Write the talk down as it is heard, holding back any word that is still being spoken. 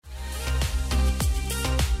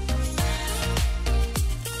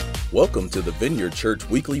Welcome to the Vineyard Church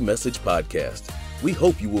Weekly Message Podcast. We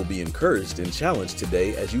hope you will be encouraged and challenged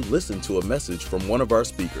today as you listen to a message from one of our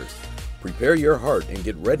speakers. Prepare your heart and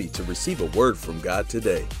get ready to receive a word from God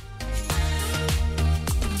today.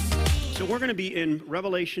 So we're going to be in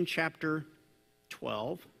Revelation chapter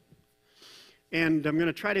 12, and I'm going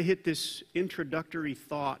to try to hit this introductory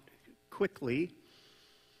thought quickly.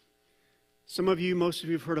 Most of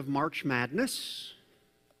you have heard of March Madness.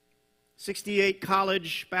 68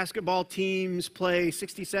 college basketball teams play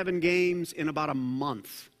 67 games in about a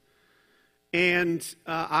month. And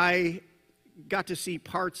I got to see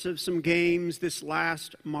parts of some games this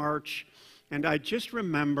last March, and I just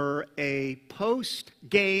remember a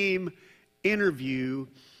post-game interview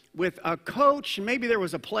with a coach, and maybe there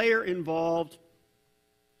was a player involved,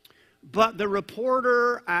 but the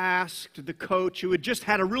reporter asked the coach, who had just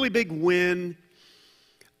had a really big win,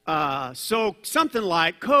 so something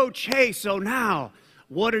like, "Coach, hey, so now,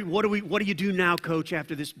 what do you do now, Coach,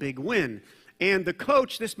 after this big win?" And the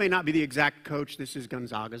coach, this may not be the exact coach, this is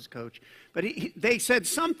Gonzaga's coach, but they said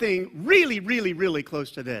something really, really, really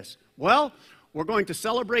close to this. "Well, we're going to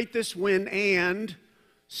celebrate this win and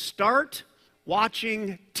start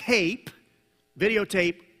watching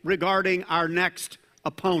videotape regarding our next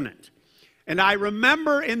opponent." And I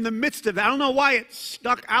remember in the midst of that, I don't know why it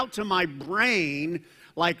stuck out to my brain,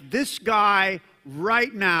 like this guy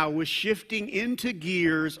right now was shifting into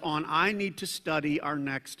gears on, I need to study our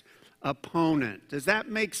next opponent. Does that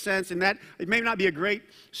make sense? And that, it may not be a great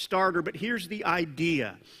starter, but here's the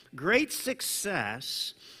idea. Great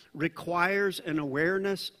success requires an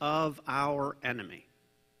awareness of our enemy.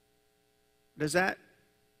 Does that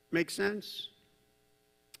make sense?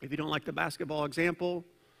 If you don't like the basketball example,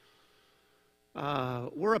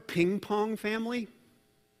 we're a ping pong family.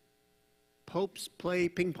 Popes play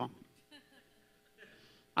ping pong.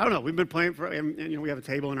 I don't know. We've been playing and we have a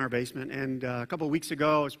table in our basement. And a couple of weeks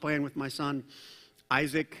ago, I was playing with my son,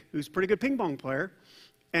 Isaac, who's a pretty good ping pong player.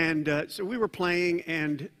 And so we were playing,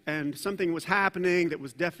 and something was happening that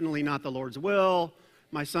was definitely not the Lord's will.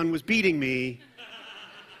 My son was beating me.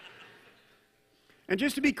 And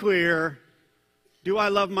just to be clear, do I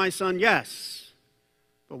love my son? Yes.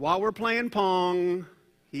 But while we're playing pong,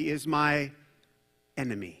 he is my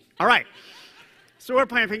enemy. All right. So we're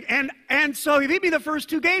playing ping, and so he beat me the first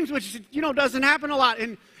two games, which, doesn't happen a lot.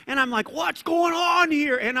 And I'm like, what's going on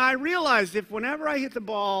here? And I realized whenever I hit the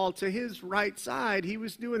ball to his right side, he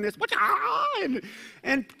was doing this. And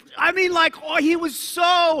I mean, he was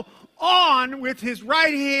so on with his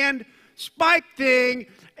right hand spike thing.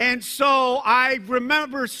 And so I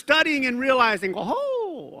remember studying and realizing,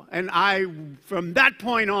 and I, from that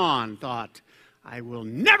point on, thought, I will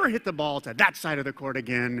never hit the ball to that side of the court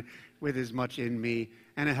again with as much in me,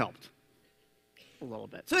 and it helped a little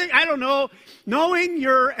bit. So I don't know, knowing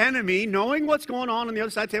your enemy, knowing what's going on the other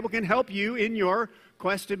side of the table can help you in your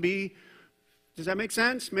quest to be, does that make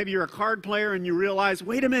sense? Maybe you're a card player and you realize,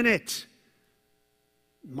 wait a minute,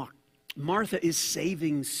 Martha is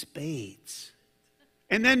saving spades.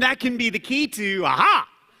 And then that can be the key to, aha,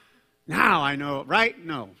 now I know, right?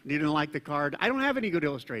 No, you didn't like the card. I don't have any good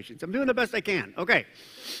illustrations. I'm doing the best I can. Okay.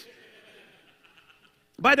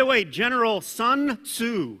 By the way, General Sun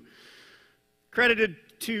Tzu, credited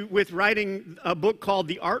with writing a book called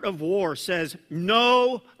The Art of War, says,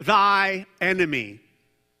 "Know thy enemy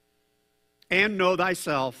and know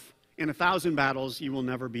thyself. In 1,000 battles you will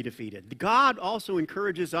never be defeated." God also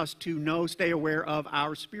encourages us to stay aware of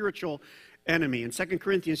our spiritual enemy. In 2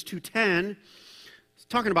 Corinthians 2:10, it's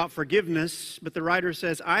talking about forgiveness, but the writer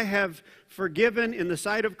says, I have forgiven in the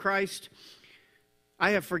sight of Christ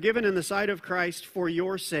for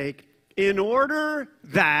your sake, in order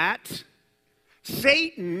that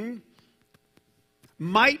Satan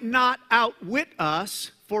might not outwit us,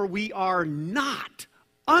 for we are not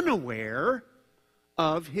unaware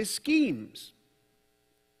of his schemes.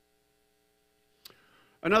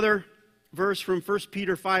 Another verse from 1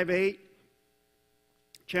 Peter 5:8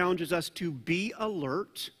 challenges us to be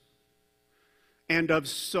alert and of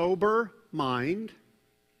sober mind.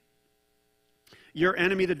 Your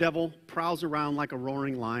enemy, the devil, prowls around like a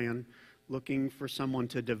roaring lion, looking for someone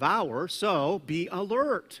to devour. So be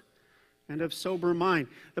alert and of sober mind.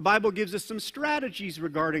 The Bible gives us some strategies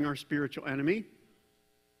regarding our spiritual enemy.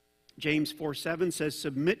 James 4:7 says,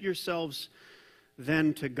 "Submit yourselves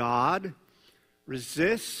then to God.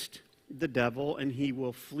 Resist the devil, and he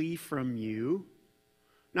will flee from you."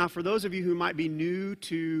 Now, for those of you who might be new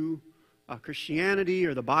to Christianity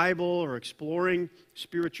or the Bible or exploring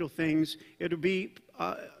spiritual things, it would be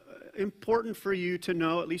important for you to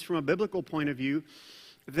know, at least from a biblical point of view,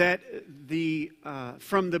 that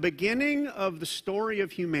from the beginning of the story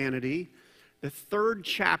of humanity, the third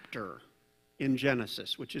chapter in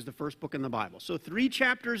Genesis, which is the first book in the Bible. So 3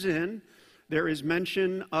 chapters in, there is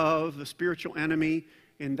mention of the spiritual enemy.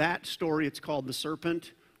 In that story, it's called the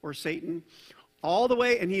serpent or Satan. All the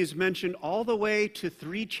way, and he is mentioned all the way to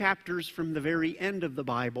 3 chapters from the very end of the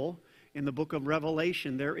Bible. In the book of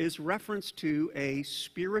Revelation, there is reference to a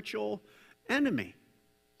spiritual enemy.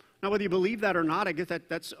 Now, whether you believe that or not, I guess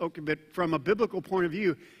that's okay, but from a biblical point of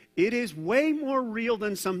view, it is way more real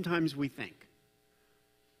than sometimes we think.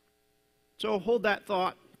 So hold that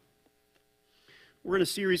thought. We're in a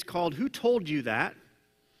series called Who Told You That?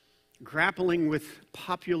 Grappling with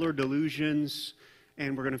Popular Delusions.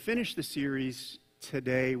 And we're going to finish the series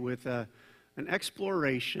today with an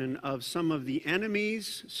exploration of some of the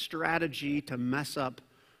enemy's strategy to mess up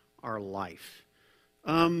our life.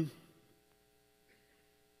 I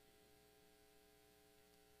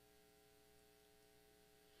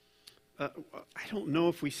don't know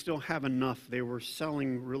if we still have enough. They were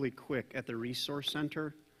selling really quick at the Resource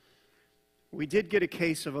Center. We did get a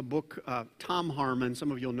case of a book, Tom Harmon.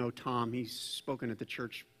 Some of you will know Tom. He's spoken at the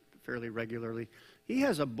church fairly regularly. He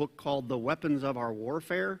has a book called The Weapons of Our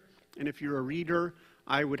Warfare. And if you're a reader,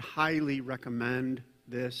 I would highly recommend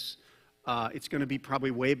this. It's going to be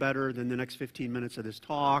probably way better than the next 15 minutes of this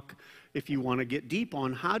talk. If you want to get deep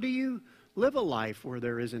on how do you live a life where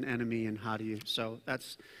there is an enemy and how do you... So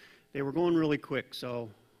that's... They were going really quick, so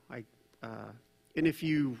and if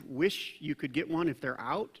you wish you could get one, if they're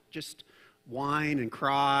out, just whine and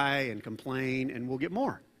cry and complain, and we'll get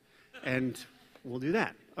more. And we'll do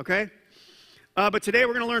that, okay? But today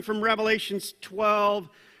we're going to learn from Revelation 12. We're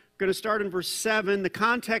going to start in verse 7. The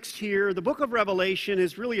context here, the book of Revelation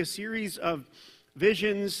is really a series of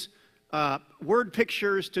visions, word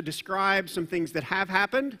pictures to describe some things that have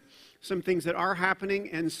happened, some things that are happening,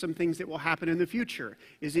 and some things that will happen in the future.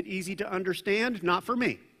 Is it easy to understand? Not for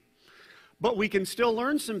me. But we can still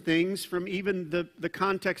learn some things from even the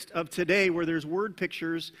context of today where there's word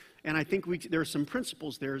pictures, and I think there are some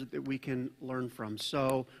principles there that we can learn from.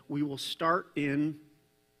 So we will start in...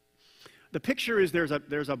 The picture is there's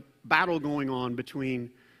a battle going on between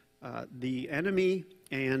the enemy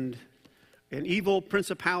and evil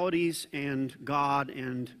principalities and God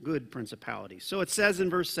and good principalities. So it says in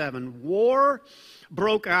verse 7, war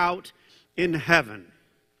broke out in heaven.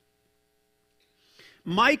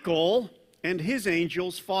 Michael and his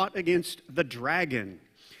angels fought against the dragon.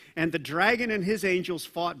 And the dragon and his angels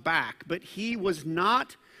fought back, but he was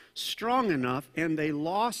not strong enough, and they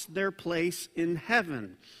lost their place in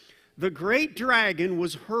heaven. The great dragon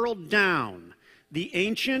was hurled down, the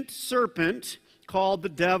ancient serpent called the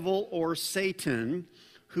devil or Satan,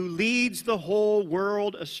 who leads the whole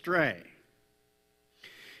world astray.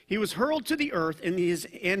 He was hurled to the earth, and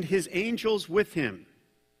his angels with him.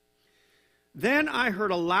 Then I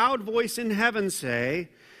heard a loud voice in heaven say,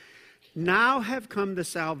 "Now have come the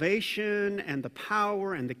salvation and the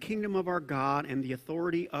power and the kingdom of our God and the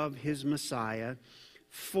authority of his Messiah.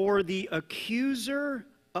 For the accuser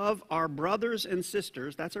of our brothers and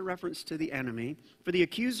sisters," that's a reference to the enemy, "for the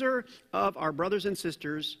accuser of our brothers and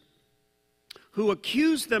sisters, who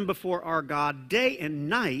accused them before our God day and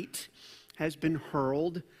night, has been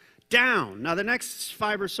hurled down." Now the next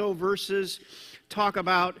 5 or so verses talk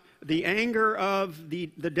about the anger of the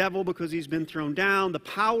devil because he's been thrown down, the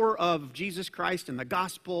power of Jesus Christ and the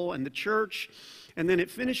gospel and the church, and then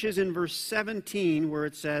it finishes in verse 17 where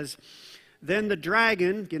it says, "Then the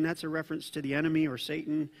dragon," again that's a reference to the enemy or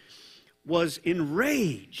Satan, "was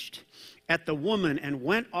enraged at the woman and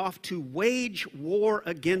went off to wage war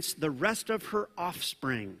against the rest of her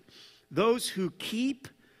offspring, those who keep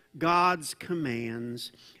God's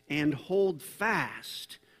commands and hold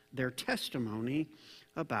fast their testimony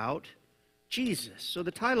about Jesus." So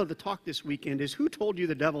the title of the talk this weekend is Who Told You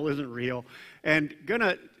the Devil Isn't Real? And going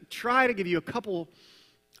to try to give you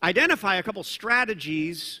identify a couple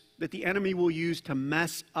strategies that the enemy will use to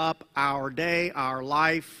mess up our day, our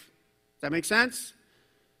life. Does that make sense?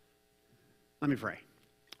 Let me pray.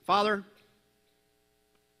 Father,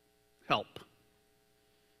 help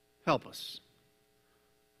us.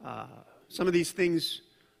 Some of these things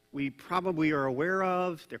we probably are aware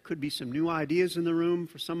of. There could be some new ideas in the room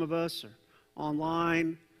for some of us or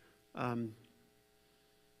online. But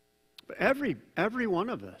every one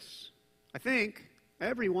of us, I think,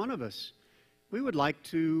 every one of us, we would like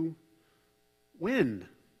to win.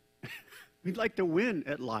 We'd like to win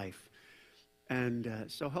at life. And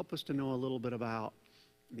so help us to know a little bit about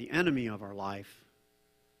the enemy of our life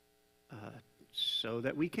so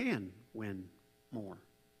that we can win more.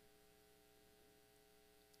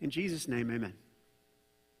 In Jesus' name, amen.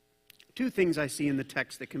 Two things I see in the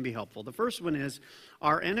text that can be helpful. The first one is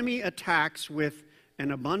our enemy attacks with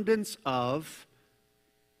an abundance of,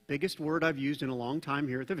 biggest word I've used in a long time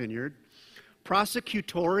here at the Vineyard,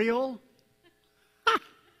 prosecutorial,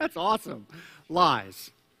 that's awesome,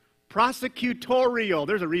 lies. Prosecutorial,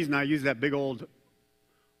 there's a reason I use that big old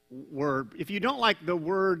word. If you don't like the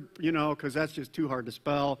word, because that's just too hard to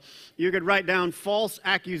spell, you could write down false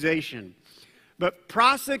accusation. But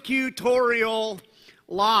prosecutorial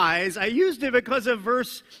lies, I used it because of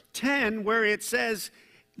verse 10 where it says,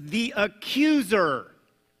 the accuser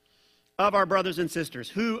of our brothers and sisters,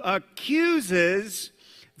 who accuses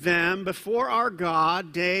them before our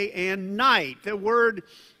God day and night. That word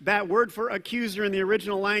for accuser in the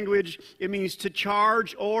original language, it means to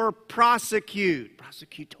charge or prosecute.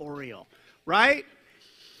 Prosecutorial, right?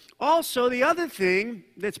 Also, the other thing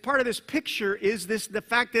that's part of this picture is the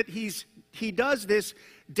fact that he does this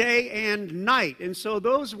day and night. And so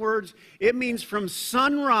those words, it means from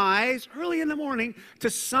sunrise, early in the morning, to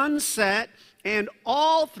sunset, and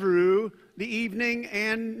all through the evening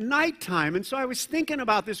and nighttime. And so I was thinking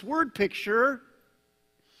about this word picture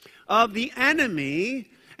of the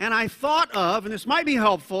enemy, and I thought of, and this might be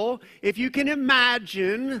helpful, if you can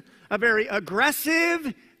imagine a very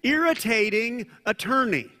aggressive, irritating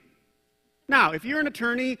attorney. Now, if you're an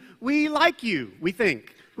attorney, we like you, we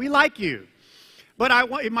think. We like you. But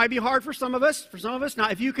it might be hard for some of us. Now,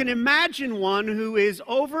 if you can imagine one who is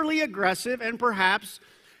overly aggressive and perhaps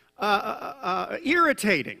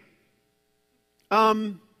irritating.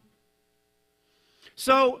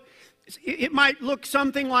 So it might look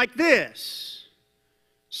something like this.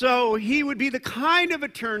 So he would be the kind of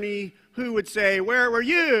attorney who would say, where were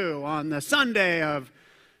you on the Sunday of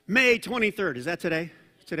May 23rd? Is that today?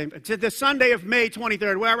 The Sunday of May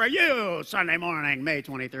 23rd, where were you Sunday morning, May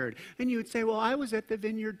 23rd? And you would say, well, I was at the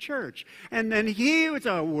Vineyard Church. And then he would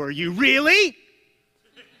say, were you really?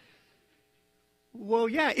 Well,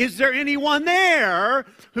 yeah. Is there anyone there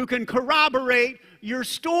who can corroborate your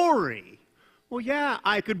story? Well, yeah,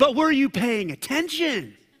 I could. But were you paying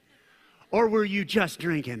attention? Or were you just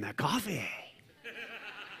drinking the coffee?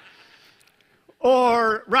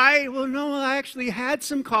 Or, right, well, no, I actually had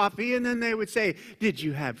some coffee. And then they would say, did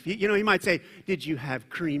you have, he might say, did you have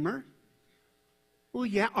creamer? Well,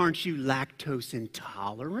 yeah, aren't you lactose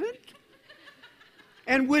intolerant?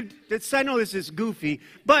 And I know this is goofy,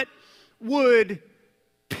 but would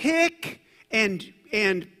pick and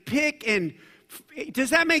does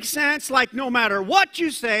that make sense? Like no matter what you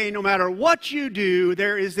say, no matter what you do,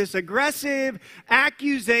 there is this aggressive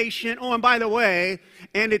accusation. Oh, and by the way,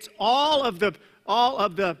 and it's all of the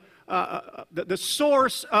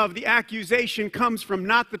source of the accusation comes from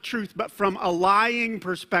not the truth, but from a lying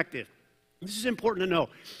perspective. This is important to know.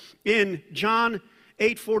 In John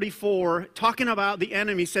 8:44, talking about the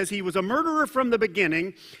enemy, says he was a murderer from the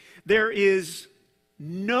beginning. There is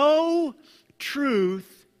no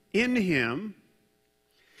truth in him.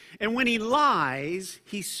 And when he lies,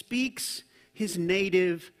 he speaks his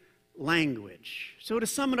native language. So to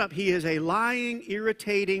sum it up, he is a lying,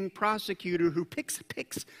 irritating prosecutor who picks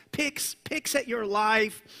at your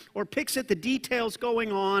life or picks at the details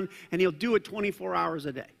going on, and he'll do it 24 hours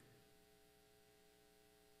a day.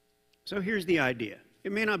 So here's the idea.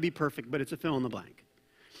 It may not be perfect, but it's a fill in the blank.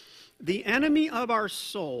 The enemy of our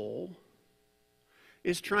soul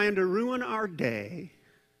is trying to ruin our day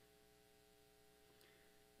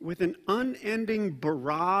with an unending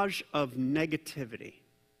barrage of negativity.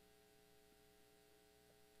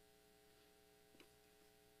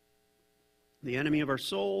 The enemy of our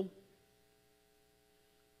soul.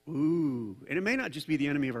 And it may not just be the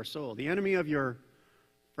enemy of our soul. The enemy of your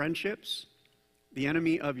friendships. The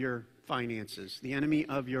enemy of your finances. The enemy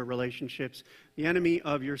of your relationships. The enemy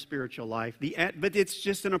of your spiritual life. But it's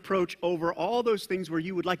just an approach over all those things where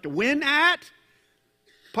you would like to win at.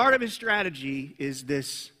 Part of his strategy is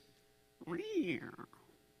this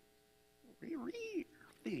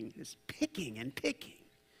thing, this picking and picking.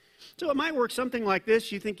 So it might work something like this.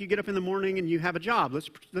 You think you get up in the morning and you have a job.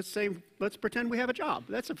 Let's pretend we have a job.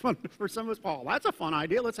 That's a fun for some of us. Oh, that's a fun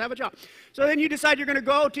idea. Let's have a job. So then you decide you're going to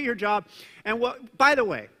go to your job. And by the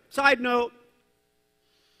way, side note,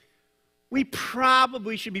 we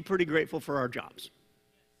probably should be pretty grateful for our jobs.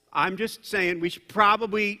 I'm just saying we should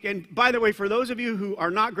probably, and by the way, for those of you who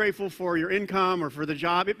are not grateful for your income or for the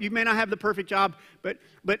job, you may not have the perfect job, but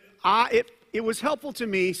it was helpful to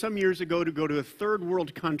me some years ago to go to a third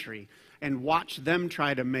world country and watch them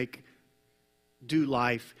try to do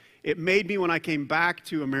life. It made me, when I came back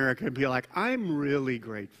to America, be like, I'm really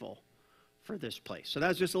grateful for this place. So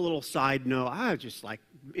that's just a little side note. I just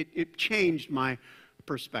it changed my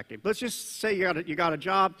perspective. Let's just say you got a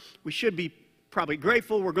job. We should be probably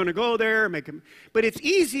grateful. We're going to go there, but it's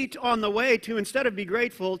easy on the way to, instead of be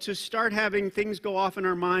grateful, to start having things go off in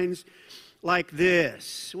our minds like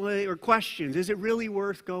this, or questions. Is it really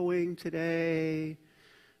worth going today?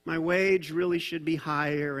 My wage really should be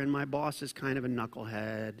higher, and my boss is kind of a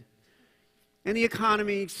knucklehead. And the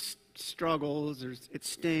economy struggles, it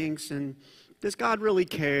stinks, and does God really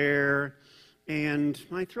care? And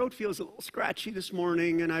my throat feels a little scratchy this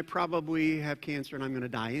morning, and I probably have cancer, and I'm going to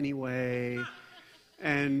die anyway.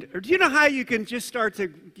 Or do you know how you can just start to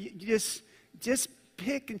just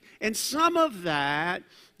pick? And some of that,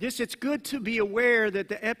 it's good to be aware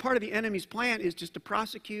that part of the enemy's plan is just to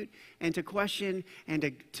prosecute and to question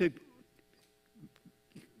and to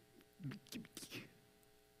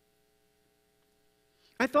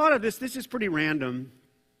I thought of this. This is pretty random,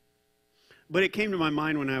 but it came to my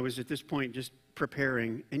mind when I was at this point just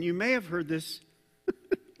preparing. And you may have heard this.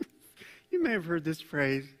 You may have heard this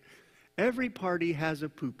phrase. Every party has a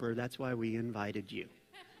pooper. That's why we invited you.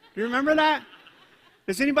 Do you remember that?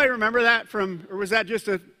 Does anybody remember that from, or was that just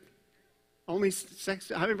only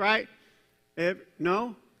sex, right?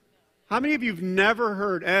 No? How many of you have never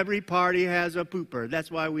heard every party has a pooper?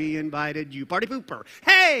 That's why we invited you. Party pooper.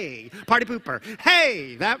 Hey! Party pooper.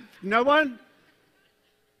 Hey! No one?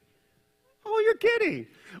 Oh, you're kidding.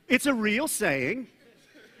 It's a real saying.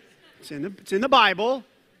 It's in the Bible.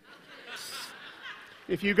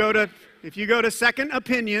 If you go to Second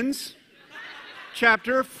Opinions,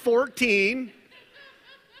 chapter 14.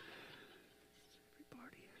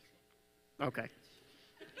 Okay.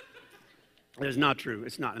 It is not true.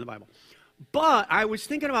 It's not in the Bible. But I was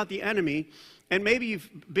thinking about the enemy, and maybe you've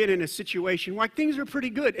been in a situation where things are pretty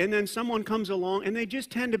good, and then someone comes along, and they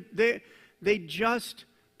just they just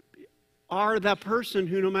are that person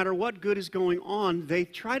who, no matter what good is going on, they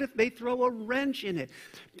throw a wrench in it.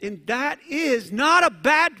 And that is not a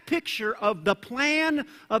bad picture of the plan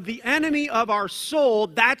of the enemy of our soul.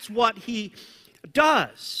 That's what he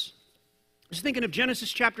does. I was thinking of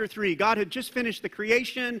Genesis chapter 3. God had just finished the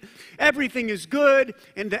creation. Everything is good.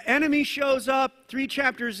 And the enemy shows up 3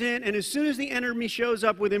 chapters in. And as soon as the enemy shows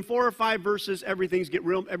up, within 4 or 5 verses, everything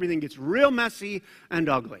gets real messy and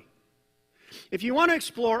ugly. If you want to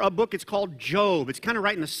explore a book, it's called Job. It's kind of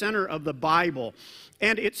right in the center of the Bible.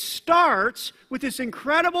 And it starts with this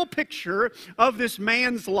incredible picture of this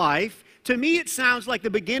man's life. To me, it sounds like the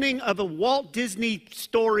beginning of a Walt Disney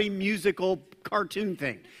story musical cartoon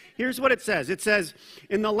thing. Here's what it says. It says,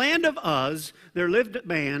 in the land of Uz, there lived a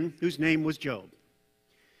man whose name was Job.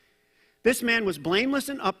 This man was blameless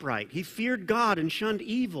and upright. He feared God and shunned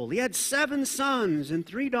evil. He had 7 sons and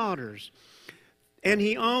 3 daughters. And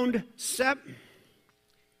he owned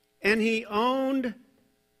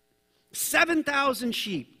 7,000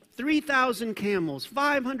 sheep, 3,000 camels,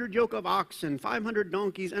 500 yoke of oxen, 500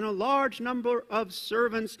 donkeys, and a large number of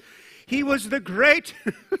servants. He was the great,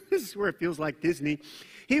 this is where it feels like Disney.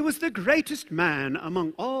 He was the greatest man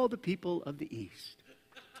among all the people of the East.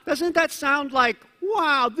 Doesn't that sound like,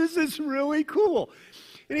 wow, this is really cool?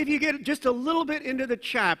 And if you get just a little bit into the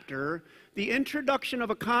chapter, the introduction of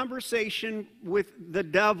a conversation with the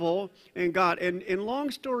devil and God. And long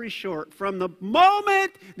story short, from the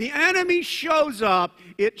moment the enemy shows up,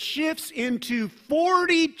 it shifts into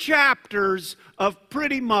 40 chapters of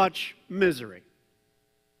pretty much misery.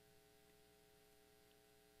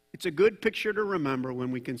 It's a good picture to remember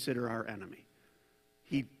when we consider our enemy.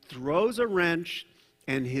 He throws a wrench,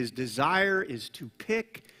 and his desire is to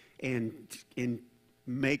pick and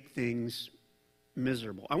make things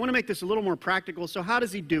miserable. I want to make this a little more practical. So how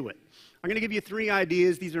does he do it? I'm going to give you 3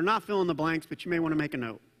 ideas. These are not fill in the blanks, but you may want to make a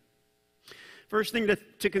note. First thing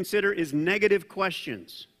to consider is negative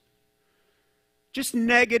questions. Just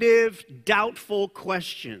negative, doubtful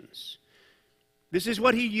questions. This is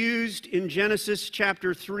what he used in Genesis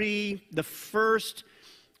chapter 3, the first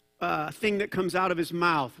thing that comes out of his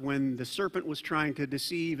mouth when the serpent was trying to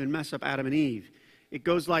deceive and mess up Adam and Eve. It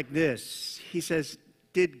goes like this. He says,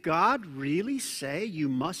 did God really say you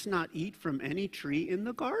must not eat from any tree in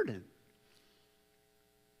the garden?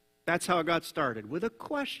 That's how it got started, with a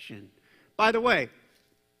question. By the way,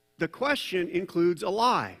 the question includes a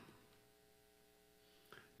lie,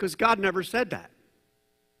 because God never said that.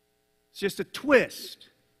 It's just a twist.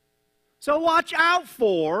 So watch out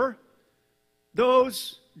for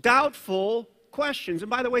those doubtful questions. And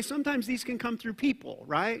by the way, sometimes these can come through people,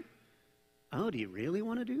 right? Oh, do you really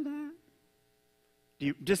want to do that?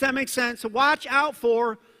 Does that make sense? So watch out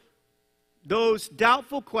for those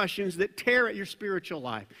doubtful questions that tear at your spiritual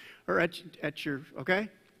life or at your, okay?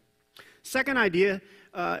 Second idea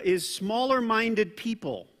is smaller-minded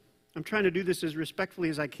people. I'm trying to do this as respectfully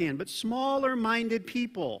as I can, but smaller-minded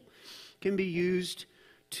people can be used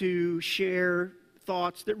to share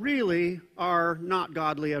thoughts that really are not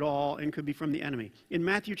godly at all and could be from the enemy. In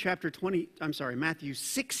Matthew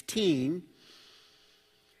 16,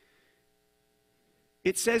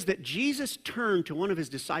 it says that Jesus turned to one of his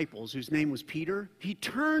disciples, whose name was Peter. He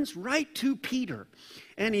turns right to Peter,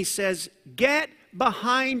 and he says, "Get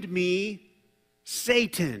behind me,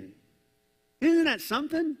 Satan." Isn't that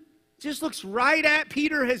something? Just looks right at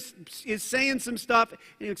Peter, is saying some stuff.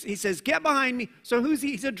 And he says, "Get behind me." So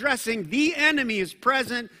he's addressing? The enemy is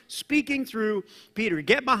present, speaking through Peter.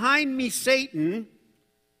 "Get behind me, Satan."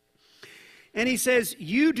 And he says,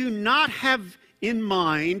 "You do not have in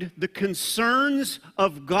mind the concerns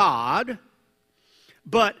of God,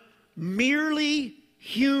 but merely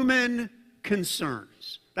human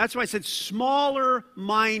concerns." That's why I said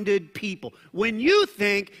smaller-minded people. When you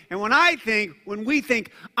think, and when I think, when we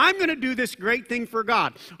think, I'm going to do this great thing for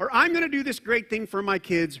God, or I'm going to do this great thing for my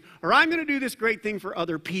kids, or I'm going to do this great thing for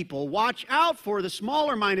other people, watch out for the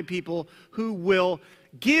smaller-minded people who will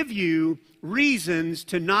give you reasons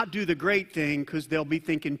to not do the great thing because they'll be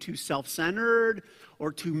thinking too self-centered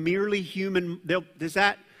or too merely human.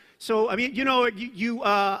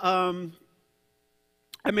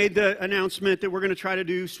 I made the announcement that we're going to try to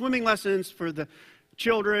do swimming lessons for the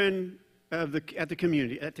children at the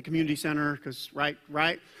community center, because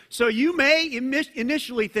right. So you may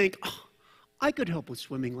initially think, "Oh, I could help with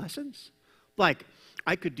swimming lessons. Like,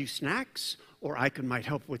 I could do snacks, or might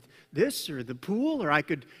help with this or the pool, or I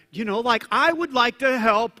could, I would like to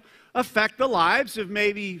help affect the lives of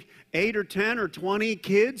maybe 8 or 10 or 20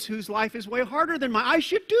 kids whose life is way harder than mine. I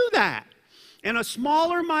should do that." And a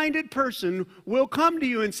smaller-minded person will come to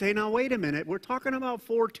you and say, "Now, wait a minute. We're talking about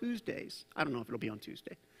 4 Tuesdays. I don't know if it'll be on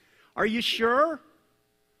Tuesday. Are you sure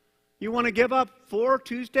you want to give up 4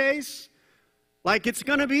 Tuesdays? Like it's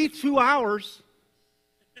going to be 2 hours."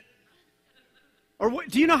 Or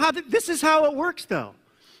do you know how this is how it works, though?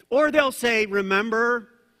 Or they'll say, "Remember,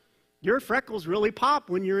 your freckles really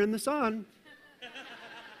pop when you're in the sun.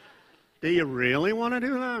 Do you really want to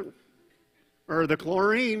do that? Or the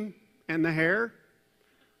chlorine and the hair?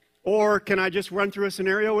 Or can I just run through a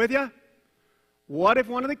scenario with you? What if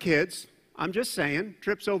one of the kids, I'm just saying,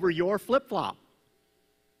 trips over your flip-flop?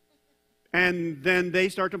 And then they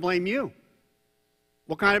start to blame you.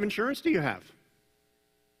 What kind of insurance do you have?"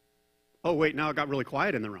 Oh, wait, now it got really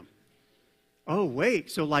quiet in the room. Oh,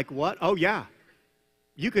 wait, so like what? Oh, yeah.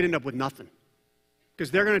 You could end up with nothing,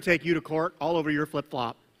 because they're going to take you to court all over your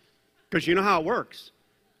flip-flop, because you know how it works.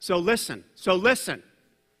 So listen.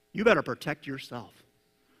 You better protect yourself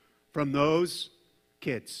from those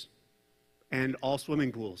kids and all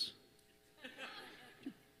swimming pools.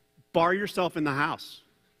 Bar yourself in the house.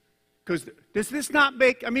 Because does this not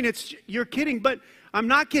make, you're kidding, but I'm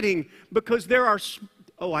not kidding, because there are,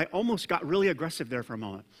 I almost got really aggressive there for a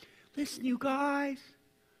moment. Listen, you guys,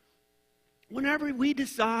 whenever we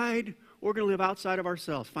decide we're going to live outside of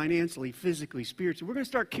ourselves, financially, physically, spiritually, we're going to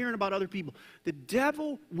start caring about other people, the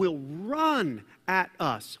devil will run at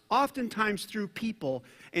us, oftentimes through people,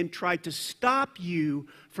 and try to stop you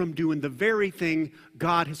from doing the very thing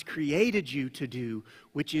God has created you to do,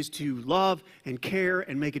 which is to love and care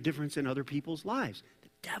and make a difference in other people's lives. The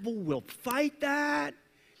devil will fight that,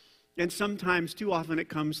 and sometimes, too often, it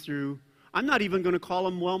comes through, I'm not even going to call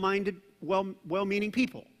them well-minded, well-meaning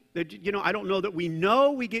people. I don't know that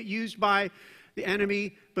we get used by the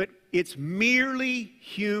enemy, but it's merely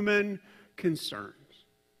human concerns.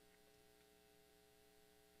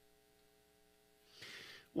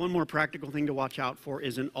 One more practical thing to watch out for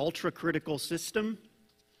is an ultra-critical system.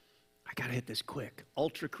 I got to hit this quick.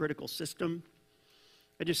 Ultra-critical system.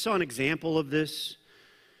 I just saw an example of this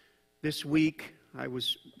week. I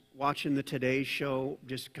was watching the Today Show,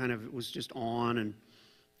 it was just on, and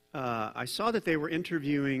I saw that they were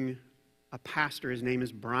interviewing a pastor. His name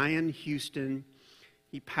is Brian Houston.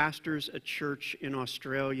 He pastors a church in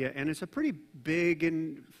Australia, and it's a pretty big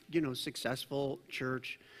and, successful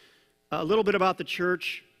church. A little bit about the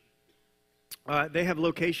church. They have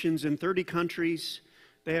locations in 30 countries.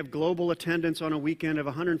 They have global attendance on a weekend of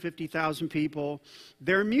 150,000 people.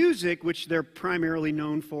 Their music, which they're primarily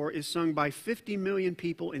known for, is sung by 50 million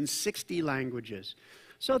people in 60 languages.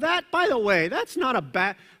 So that, by the way, that's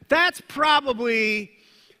probably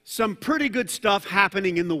some pretty good stuff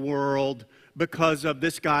happening in the world because of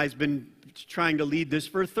this guy's been trying to lead this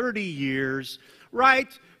for 30 years, right?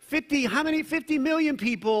 50 million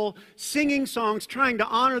people singing songs trying to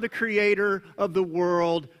honor the creator of the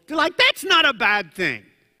world. They're like, that's not a bad thing.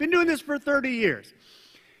 Been doing this for 30 years.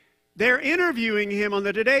 They're interviewing him on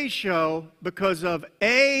the Today Show because of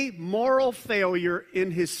a moral failure in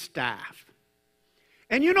his staff.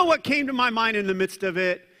 And you know what came to my mind in the midst of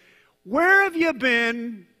it? Where have you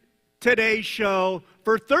been, Today Show,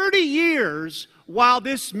 for 30 years while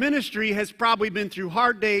this ministry has probably been through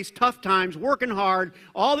hard days, tough times, working hard,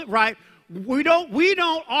 all that, right? We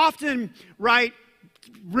don't often, right,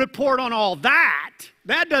 report on all that.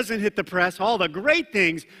 That doesn't hit the press, all the great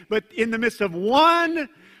things. But in the midst of one,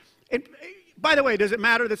 and by the way, does it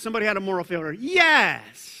matter that somebody had a moral failure?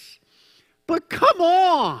 Yes. But come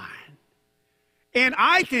on. And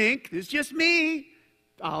I think, it's just me,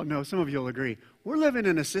 oh no, some of you will agree, we're living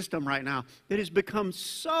in a system right now that has become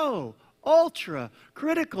so ultra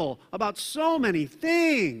critical about so many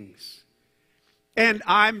things. And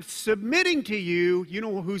I'm submitting to you, you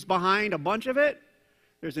know who's behind a bunch of it?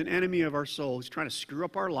 There's an enemy of our soul who's trying to screw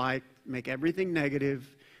up our life, make everything negative.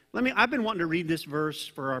 I've been wanting to read this verse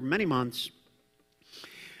for many months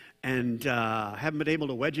and haven't been able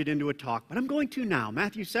to wedge it into a talk, but I'm going to now.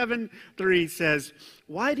 Matthew 7:3 says,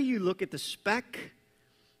 "Why do you look at the speck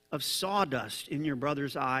of sawdust in your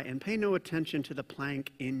brother's eye and pay no attention to the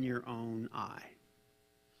plank in your own eye?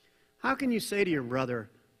 How can you say to your brother,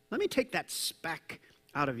 'Let me take that speck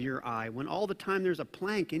out of your eye,' when all the time there's a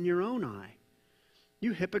plank in your own eye?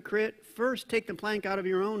 You hypocrite, first take the plank out of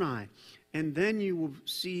your own eye, and then you will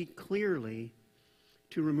see clearly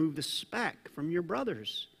to remove the speck from your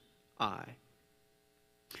brother's eye."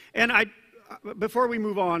 And before we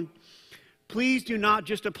move on, please do not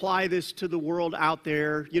just apply this to the world out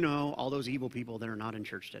there, you know, all those evil people that are not in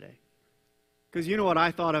church today. Because you know what I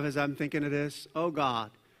thought of as I'm thinking of this? Oh God,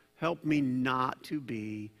 help me not to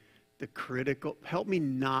be help me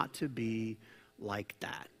not to be like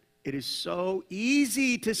that. It is so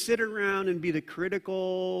easy to sit around and be the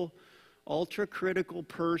critical, ultra-critical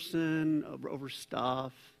person over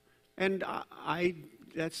stuff. And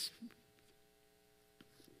that's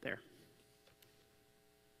there.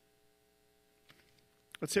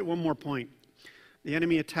 Let's hit one more point. The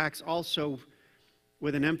enemy attacks also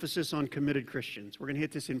with an emphasis on committed Christians. We're going to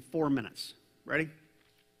hit this in 4 minutes. Ready?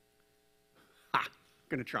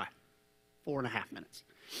 Going to try. 4.5 minutes.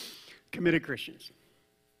 Committed Christians.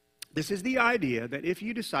 This is the idea that if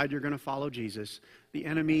you decide you're going to follow Jesus, the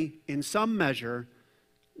enemy, in some measure,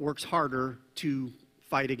 works harder to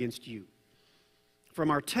fight against you. From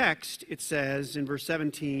our text, it says in verse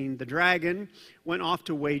 17, "The dragon went off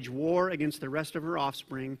to wage war against the rest of her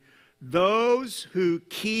offspring, those who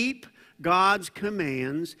keep God's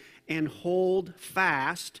commands and hold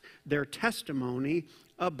fast their testimony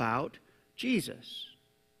about Jesus."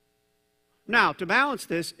 Now, to balance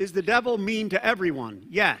this, is the devil mean to everyone?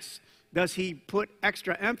 Yes. Does he put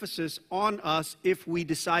extra emphasis on us if we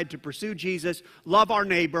decide to pursue Jesus, love our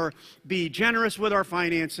neighbor, be generous with our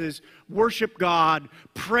finances, worship God,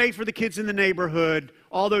 pray for the kids in the neighborhood,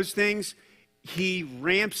 all those things? He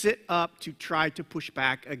ramps it up to try to push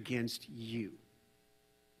back against you.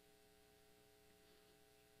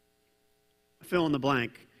 Fill in the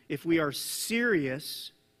blank. If we are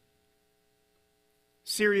seriously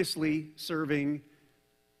serving,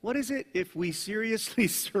 what is it? If we seriously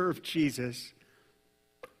serve Jesus,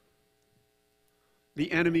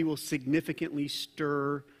 the enemy will significantly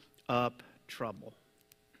stir up trouble.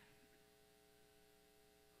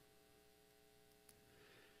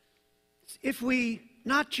 If we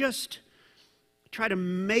not just try to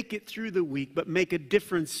make it through the week, but make a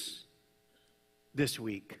difference this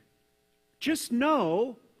week, just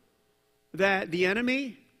know that the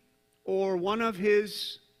enemy or one of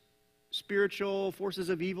his spiritual forces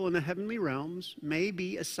of evil in the heavenly realms may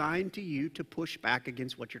be assigned to you to push back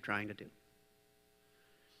against what you're trying to do.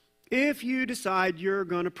 If you decide you're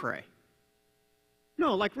going to pray,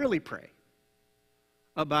 no, like really pray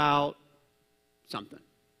about something,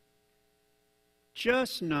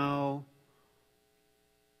 just know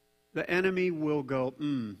the enemy will go,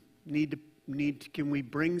 can we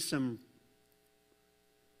bring some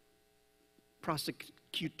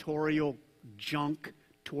prosecutorial junk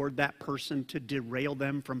toward that person to derail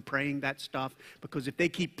them from praying that stuff? Because if they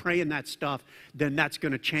keep praying that stuff, then that's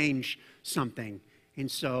going to change something.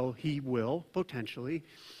 And so he will potentially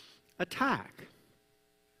attack.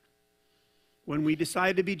 When we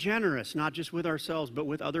decide to be generous, not just with ourselves, but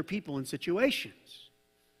with other people in situations,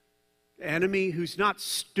 the enemy, who's not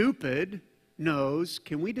stupid, knows,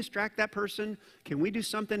 can we distract that person? Can we do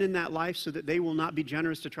something in that life so that they will not be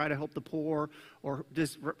generous to try to help the poor? Or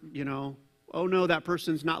just, oh no, that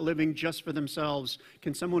person's not living just for themselves.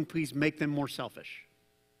 Can someone please make them more selfish?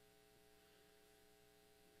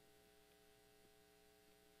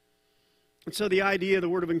 And so the idea, the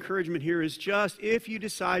word of encouragement here is just if you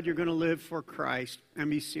decide you're going to live for Christ and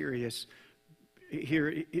be serious,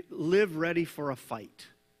 here, live ready for a fight.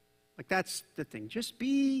 Like that's the thing. Just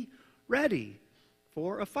be ready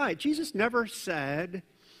for a fight. Jesus never said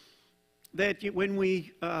that when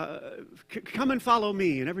we come and follow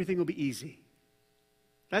me and everything will be easy.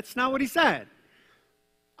 That's not what he said.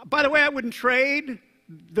 By the way, I wouldn't trade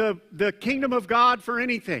the kingdom of God for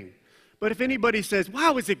anything. But if anybody says,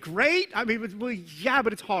 wow, is it great? I mean, well, yeah,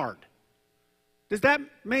 but it's hard. Does that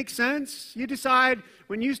make sense? You decide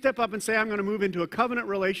when you step up and say, I'm going to move into a covenant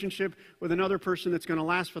relationship with another person that's going to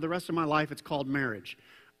last for the rest of my life. It's called marriage.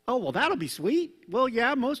 Oh, well, that'll be sweet. Well,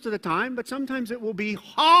 yeah, most of the time, but sometimes it will be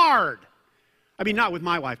hard. I mean, not with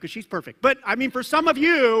my wife, because she's perfect. But, I mean, for some of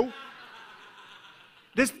you,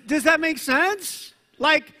 does that make sense?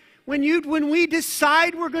 Like, when we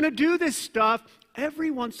decide we're going to do this stuff,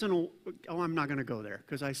 every once in a while, I'm not going to go there,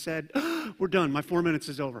 because I said, we're done, my 4 minutes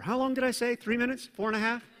is over. How long did I say? 3 minutes?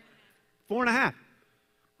 4.5? 4.5.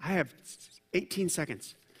 I have 18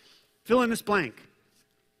 seconds. Fill in this blank.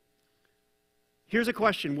 Here's a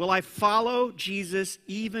question. Will I follow Jesus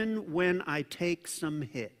even when I take some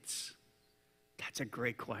hits? That's a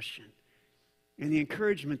great question. And the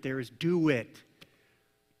encouragement there is do it.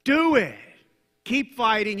 Do it. Keep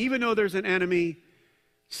fighting, even though there's an enemy.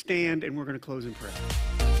 Stand, and we're going to close in prayer.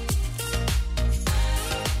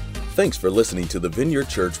 Thanks for listening to the Vineyard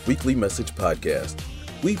Church Weekly Message Podcast.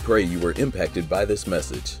 We pray you were impacted by this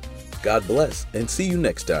message. God bless, and see you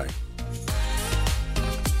next time.